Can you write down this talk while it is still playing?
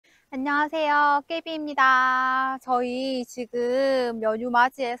안녕하세요. 깹이입니다. 저희 지금 연휴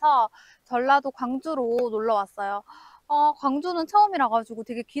맞이해서 전라도 광주로 놀러 왔어요. 광주는 처음이라 가지고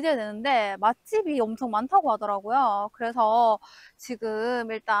되게 기대되는데 맛집이 엄청 많다고 하더라고요. 그래서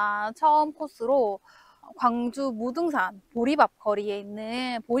지금 일단 처음 코스로 광주 무등산 보리밥 거리에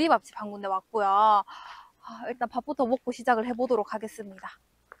있는 보리밥집 한 군데 왔고요. 일단 밥부터 먹고 시작을 해보도록 하겠습니다.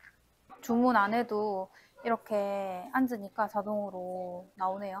 주문 안 해도 이렇게 앉으니까 자동으로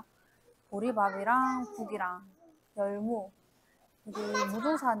나오네요. 보리밥이랑 국이랑 열무. 여기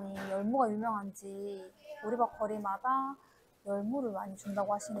무등산이 열무가 유명한지 보리밥 거리마다 열무를 많이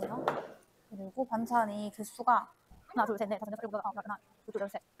준다고 하시네요. 그리고 반찬이 개수가 하나, 둘, 셋, 넷, 다섯, 여섯, 일곱, 여덟, 아홉, 하나, 둘, 셋,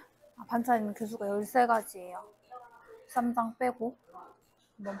 열세. 반찬 개수가 13가지예요. 쌈장 빼고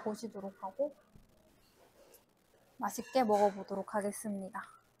한번 보시도록 하고 맛있게 먹어보도록 하겠습니다.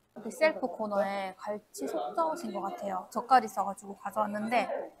 여기 셀프 코너에 갈치 속젓인 것 같아요. 젓갈이 있어가지고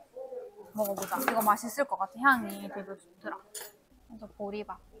가져왔는데 먹어보자. 이거 맛있을 것 같아. 향이 되게 좋더라. 그래서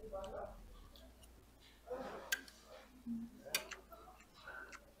보리밥.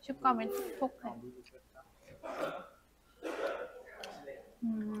 식감이 촉촉해.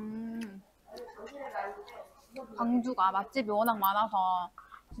 광주가 맛집이 워낙 많아서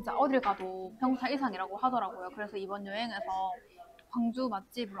진짜 어딜 가도 평타 이상이라고 하더라고요. 그래서 이번 여행에서 광주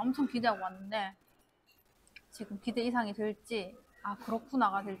맛집을 엄청 기대하고 왔는데 지금 기대 이상이 될지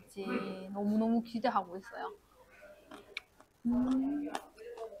그렇구나가 될지 너무너무 기대하고 있어요.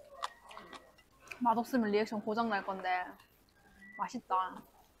 맛없으면 리액션 고장날 건데 맛있다.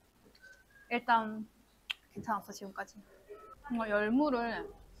 일단 괜찮았어 지금까지.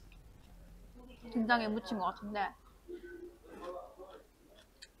 열무를 된장에 묻힌 것 같은데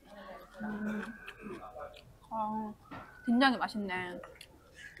된장이 맛있네.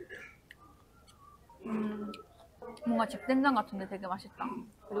 뭔가 집된장 같은데 되게 맛있다.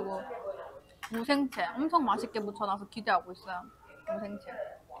 그리고 무생채 엄청 맛있게 묻혀놔서 기대하고 있어요. 무생채.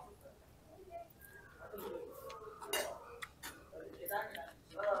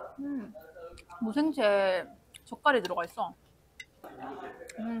 무생채 젓갈이 들어가 있어.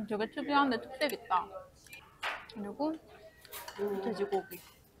 되게 특이한데 특색 있다. 그리고 돼지고기.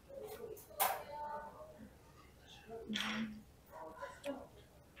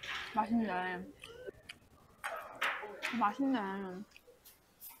 맛있네. 맛있네.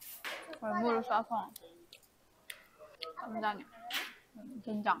 열무를 싸서 쌈장에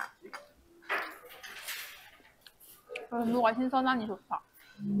된장. 열무가 신선하니 좋다.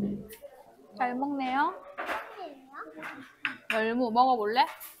 잘 먹네요. 열무 먹어볼래?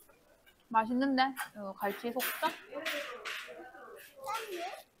 맛있는데? 이거 갈치 속젓?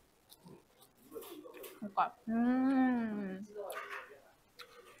 젓갈.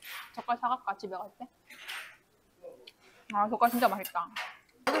 젓갈 사갈까? 집에 갈 때? 젓갈 진짜 맛있다.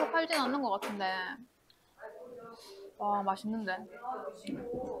 여기서 팔진 않는 것 같은데 와 맛있는데?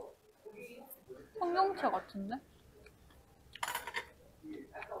 청경채 같은데?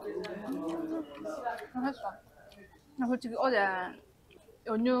 했어. 솔직히 어제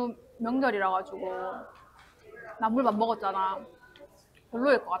연휴 명절이라 가지고 나물밥 먹었잖아.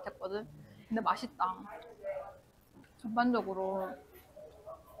 별로일 것 같았거든. 근데 맛있다. 전반적으로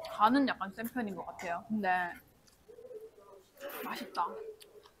간은 약간 센 편인 것 같아요. 근데 맛있다.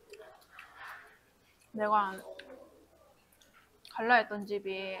 내가 갈라 했던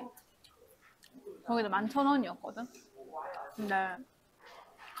집이 거기도 11,000원이었거든. 근데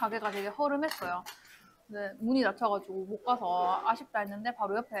가게가 되게 허름했어요. 근데 문이 닫혀가지고 못 가서 아쉽다 했는데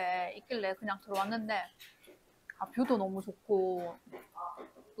바로 옆에 있길래 그냥 들어왔는데 뷰도 너무 좋고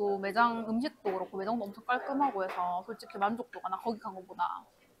또 매장 음식도 그렇고 매장도 엄청 깔끔하고 해서 솔직히 만족도가 나 거기 간 것보다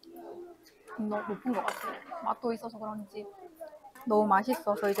너무 높은 것 같아. 맛도 있어서 그런지 너무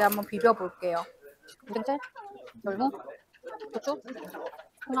맛있어서 이제 한번 비벼볼게요. 무생채, 열무, 고추,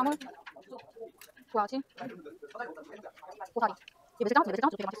 콩나물, 도라지, 고사리. 매실장 되게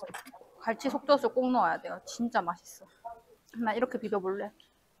맛있어. 갈치 속젓을 꼭 넣어야 돼요. 진짜 맛있어. 나 이렇게 비벼볼래.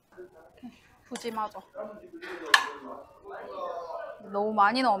 푸짐하죠. 너무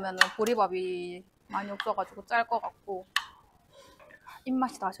많이 넣으면 보리밥이 많이 없어가지고 짤 것 같고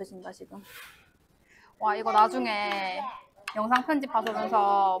입맛이 다 젖인다 지금. 와 이거 나중에 영상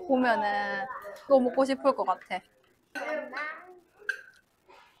편집하면서 보면은 또 먹고 싶을 것 같아. 엄마,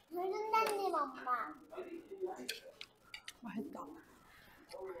 무슨다님 엄마. 맛있다.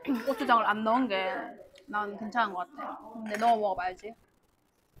 고추장을 안 넣은 게 난 괜찮은 것 같아. 근데 넣어 먹어봐야지.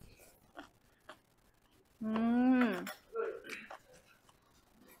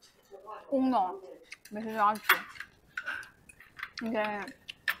 꼭 넣어. 매실장 아직도. 이게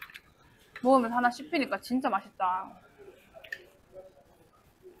먹으면서 하나 씹히니까 진짜 맛있다.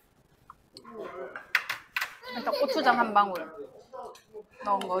 고추장 한 방울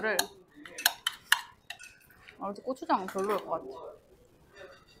넣은 거를, 고추장은 별로일 것 같아.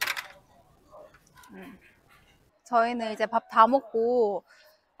 저희는 이제 밥 다 먹고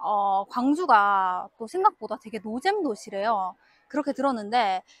광주가 또 생각보다 되게 노잼 도시래요. 그렇게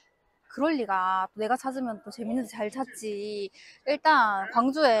들었는데 그럴 리가. 또 내가 찾으면 또 재밌는 데 잘 찾지. 일단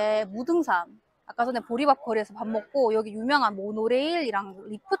광주에 무등산, 아까 전에 보리밥거리에서 밥 먹고 여기 유명한 모노레일이랑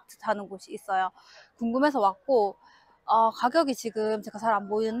리프트 타는 곳이 있어요. 궁금해서 왔고, 가격이 지금 제가 잘 안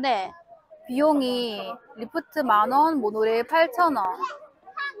보이는데 비용이 리프트 10,000원, 모노레일 8,000원.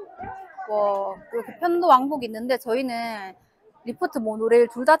 뭐 이렇게 편도 왕복 있는데 저희는 리프트 모노레일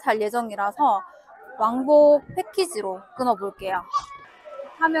둘 다 탈 예정이라서 왕복 패키지로 끊어볼게요.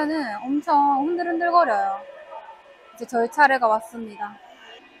 하면은 엄청 흔들흔들거려요. 이제 저희 차례가 왔습니다.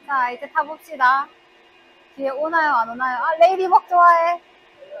 자, 이제 타봅시다. 뒤에 오나요, 안 오나요? 아, 레이디벅 좋아해.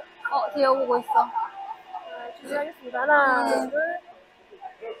 뒤에 오고 있어. 준비하겠습니다. 하나, 둘.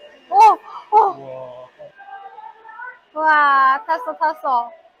 오! 우와,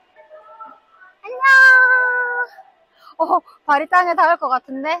 탔어. 안녕! 발이 땅에 닿을 것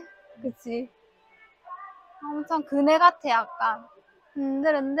같은데? 그치? 엄청 그네 같아, 약간.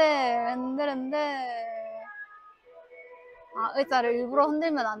 흔들흔들. 아, 의자를 일부러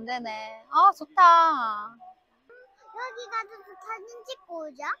흔들면 안 되네. 아, 좋다. 여기 가서 사진 찍고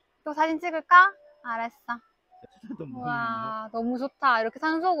오자. 또 사진 찍을까? 알았어. 우와, 너무 좋다. 이렇게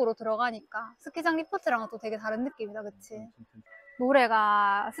산속으로 들어가니까. 스키장 리프트랑은 또 되게 다른 느낌이다, 그치?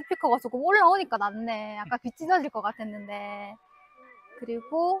 노래가, 스피커가 조금 올라오니까 낫네. 아까 귀 찢어질 것 같았는데.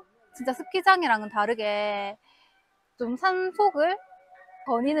 그리고 진짜 스키장이랑은 다르게 좀 산속을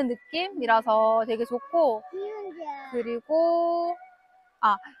거니는 느낌이라서 되게 좋고, 그리고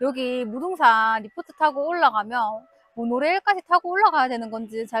여기 무등산 리프트 타고 올라가면 모노레일까지 타고 올라가야 되는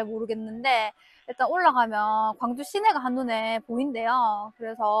건지 잘 모르겠는데 일단 올라가면 광주 시내가 한눈에 보인대요.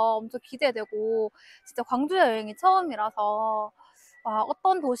 그래서 엄청 기대되고, 진짜 광주 여행이 처음이라서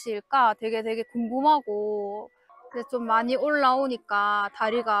어떤 도시일까 되게 궁금하고, 이제 좀 많이 올라오니까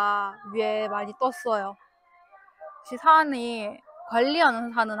다리가 위에 많이 떴어요. 혹시 산이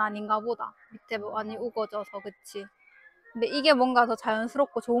관리하는 산은 아닌가 보다. 밑에 많이 우거져서. 그치? 근데 이게 뭔가 더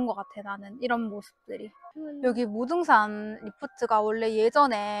자연스럽고 좋은 것 같아, 나는. 이런 모습들이. 여기 무등산 리프트가 원래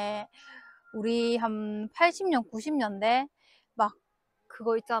예전에 우리 한 80년, 90년대 막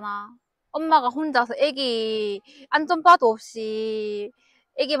그거 있잖아. 엄마가 혼자서 애기 안전바도 없이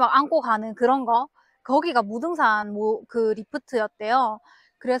애기 막 안고 가는 그런 거. 거기가 무등산 그 리프트였대요.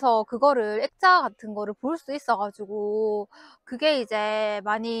 그래서 그거를 액자 같은 거를 볼 수 있어가지고 그게 이제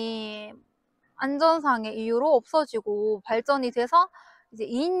많이 안전상의 이유로 없어지고 발전이 돼서 이제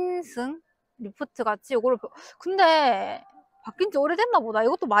 2인승 리프트 같이 요거를 근데 바뀐 지 오래됐나 보다.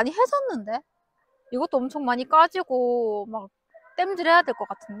 이것도 많이 해졌는데? 이것도 엄청 많이 까지고 막 땜질해야 될 것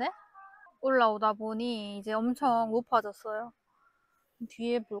같은데? 올라오다 보니 이제 엄청 높아졌어요.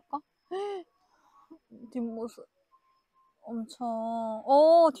 뒤에 볼까? 뒷모습 엄청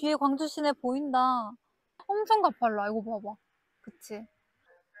뒤에 광주 시내 보인다. 엄청 가팔라. 이거 봐봐. 그치?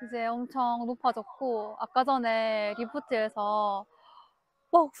 이제 엄청 높아졌고 아까 전에 리프트에서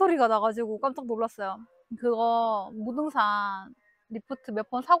뻑 소리가 나가지고 깜짝 놀랐어요. 그거 무등산 리프트 몇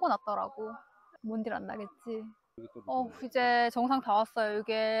번 사고 났더라고. 뭔 일 안 나겠지. 이제 정상 다 왔어요.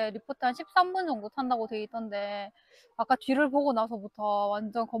 이게 리프트 한 13분 정도 탄다고 돼 있던데 아까 뒤를 보고 나서부터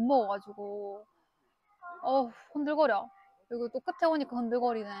완전 겁먹어가지고 흔들거려. 그리고 또 끝에 오니까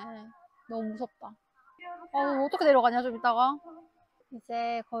흔들거리네. 너무 무섭다. 어떻게 내려가냐 좀 이따가.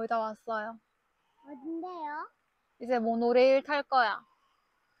 이제 거의 다 왔어요. 어딘데요? 이제 모노레일 탈 거야.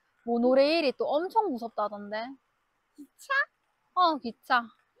 모노레일이 또 엄청 무섭다던데. 기차? 기차.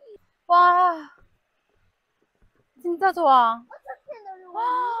 와, 진짜 좋아. 어떻게 놀러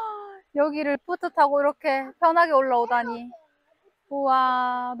여기를 리프트 타고 이렇게 편하게 올라오다니.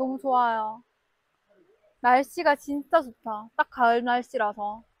 우와, 너무 좋아요. 날씨가 진짜 좋다. 딱 가을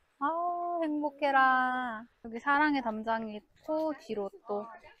날씨라서. 행복해라. 여기 사랑의 담장이 있고 뒤로 또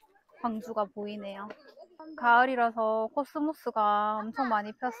광주가 보이네요. 가을이라서 코스모스가 엄청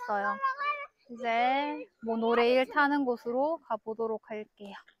많이 폈어요. 이제 모노레일 타는 곳으로 가보도록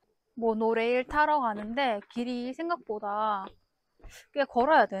할게요. 모노레일 타러 가는데 길이 생각보다 꽤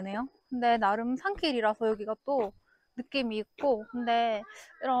걸어야 되네요. 근데 나름 산길이라서 여기가 또 느낌이 있고, 근데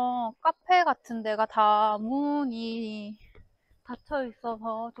이런 카페 같은 데가 다 문이 닫혀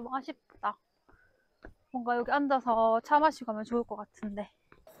있어서 좀 아쉽다. 뭔가 여기 앉아서 차 마시고 가면 좋을 것 같은데.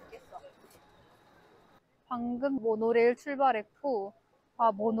 방금 모노레일 출발했고,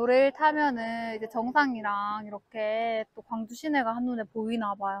 모노레일 타면은 이제 정상이랑 이렇게 또 광주 시내가 한눈에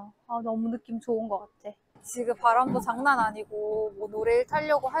보이나 봐요. 너무 느낌 좋은 것 같아. 지금 바람도 장난 아니고 모노레일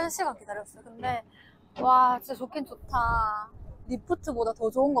타려고 1시간 기다렸어요. 근데 와 진짜 좋긴 좋다. 리프트보다 더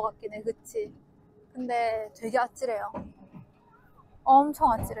좋은 것 같긴 해. 그치? 근데 되게 아찔해요.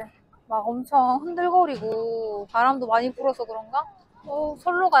 엄청 아찔해. 막 엄청 흔들거리고 바람도 많이 불어서 그런가?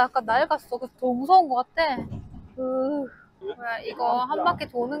 선로가 약간 낡았어. 그래서 더 무서운 것 같아. 뭐야, 이거 한 바퀴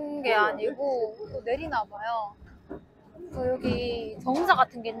도는 게 아니고 또 내리나 봐요. 여기 정사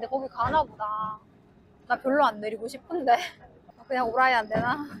같은 게 있는데 거기 가나 보다. 나 별로 안 내리고 싶은데 그냥 오라이 안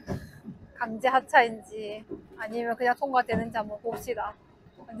되나? 강제 하차인지 아니면 그냥 통과되는지 한번 봅시다.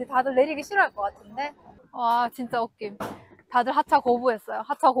 근데 다들 내리기 싫어할 것 같은데. 와 진짜 웃김. 다들 하차 거부했어요.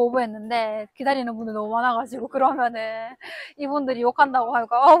 하차 거부했는데 기다리는 분들 너무 많아가지고 그러면은 이분들이 욕한다고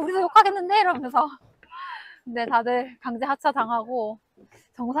하니까 우리도 욕하겠는데 이러면서. 근데 다들 강제 하차 당하고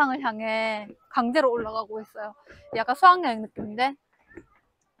정상을 향해 강제로 올라가고 있어요. 약간 수학여행 느낌인데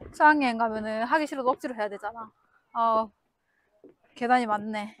수학여행 가면은 하기 싫어도 억지로 해야 되잖아. 계단이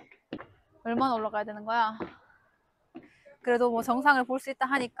많네. 얼마나 올라가야 되는 거야? 그래도 뭐 정상을 볼 수 있다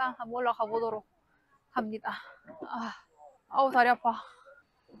하니까 한번 올라가 보도록 합니다. 아우 다리 아파.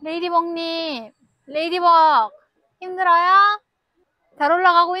 레이디벅님, 레이디벅 힘들어요? 잘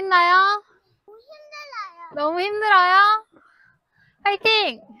올라가고 있나요? 너무 힘들어요?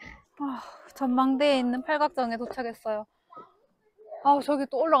 파이팅! 전망대에 있는 팔각정에 도착했어요. 저기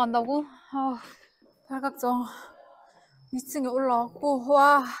또 올라간다고? 팔각정 2층에 올라왔고,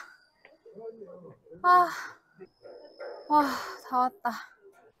 와, 다 왔다.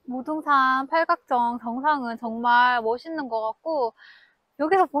 무등산 팔각정 정상은 정말 멋있는 것 같고,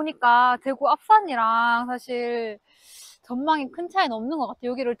 여기서 보니까 대구 앞산이랑 사실 전망이 큰 차이는 없는 것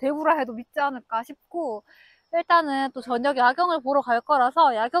같아요. 여기를 대구라 해도 믿지 않을까 싶고, 일단은 또 저녁에 야경을 보러 갈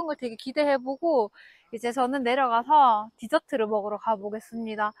거라서 야경을 되게 기대해보고, 이제 저는 내려가서 디저트를 먹으러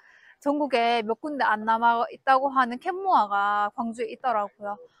가보겠습니다. 전국에 몇 군데 안 남아 있다고 하는 캔모아가 광주에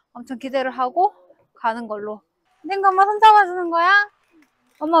있더라고요. 엄청 기대를 하고 가는 걸로. 땡가 엄마 손잡아주는 거야?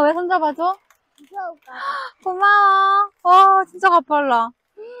 엄마 왜 손잡아줘? 고마워. 와 진짜 가빨라.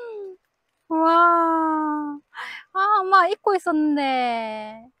 우와. 엄마 잊고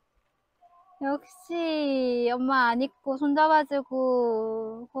있었는데. 역시 엄마 안 잊고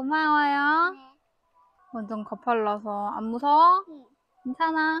손잡아주고 고마워요. 완전 가팔라서 안 무서워?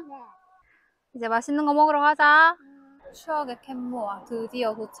 괜찮아. 이제 맛있는 거 먹으러 가자. 추억의 캔모아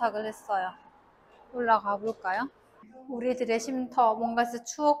드디어 도착을 했어요. 올라가 볼까요? 우리들의 쉼터, 뭔가 진짜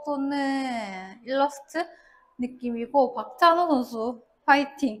추억 돋는 일러스트 느낌이고, 박찬호 선수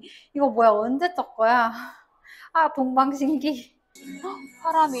파이팅. 이거 뭐야, 언제 적 거야? 동방신기.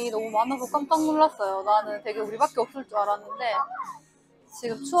 사람이 너무 많아서 깜짝 놀랐어요. 나는 되게 우리밖에 없을 줄 알았는데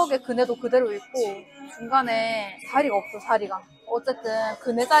지금 추억의 그네도 그대로 있고 중간에 자리가 없어. 자리가 어쨌든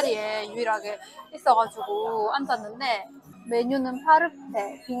그네 자리에 유일하게 있어가지고 앉았는데, 메뉴는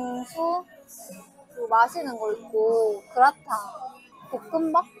파르페, 빙수, 또 마시는 거 있고 그라탕,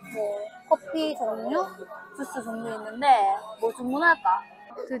 볶음밥, 뭐 커피 종류, 주스 종류 있는데 뭐 주문할까?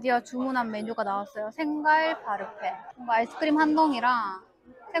 드디어 주문한 메뉴가 나왔어요. 생과일 파르페. 뭔가 아이스크림 한 덩이랑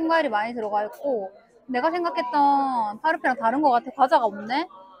생과일이 많이 들어가 있고, 내가 생각했던 파르페랑 다른 것 같아. 과자가 없네.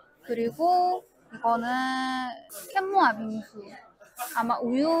 그리고 이거는 캔모아 빙수. 아마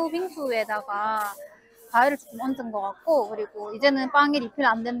우유 빙수에다가 과일을 조금 얹은 것 같고, 그리고 이제는 빵이 리필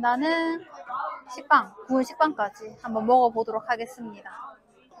안 된다는 식빵, 구운 식빵까지 한번 먹어보도록 하겠습니다.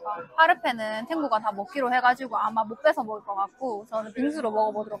 파르페는 탱구가 다 먹기로 해가지고 아마 못 뺏어 먹을 것 같고, 저는 빙수로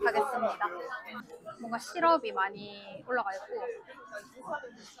먹어보도록 하겠습니다. 뭔가 시럽이 많이 올라가 있고,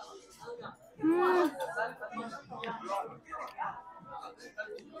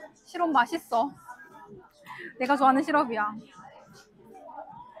 시럽 맛있어. 내가 좋아하는 시럽이야.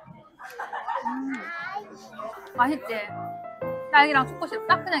 맛있지? 딸기랑 초코시럽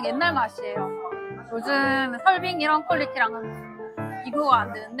딱 그냥 옛날 맛이에요. 요즘 설빙 이런 퀄리티랑은 비교가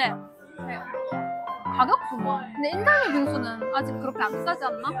안 되는데, 가격도 뭐. 근데 인절미 빙수는 아직 그렇게 안 비싸지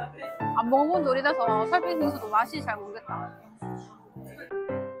않나? 안 먹어본 지 오래돼서 설빙 빙수도 맛이 잘 모르겠다.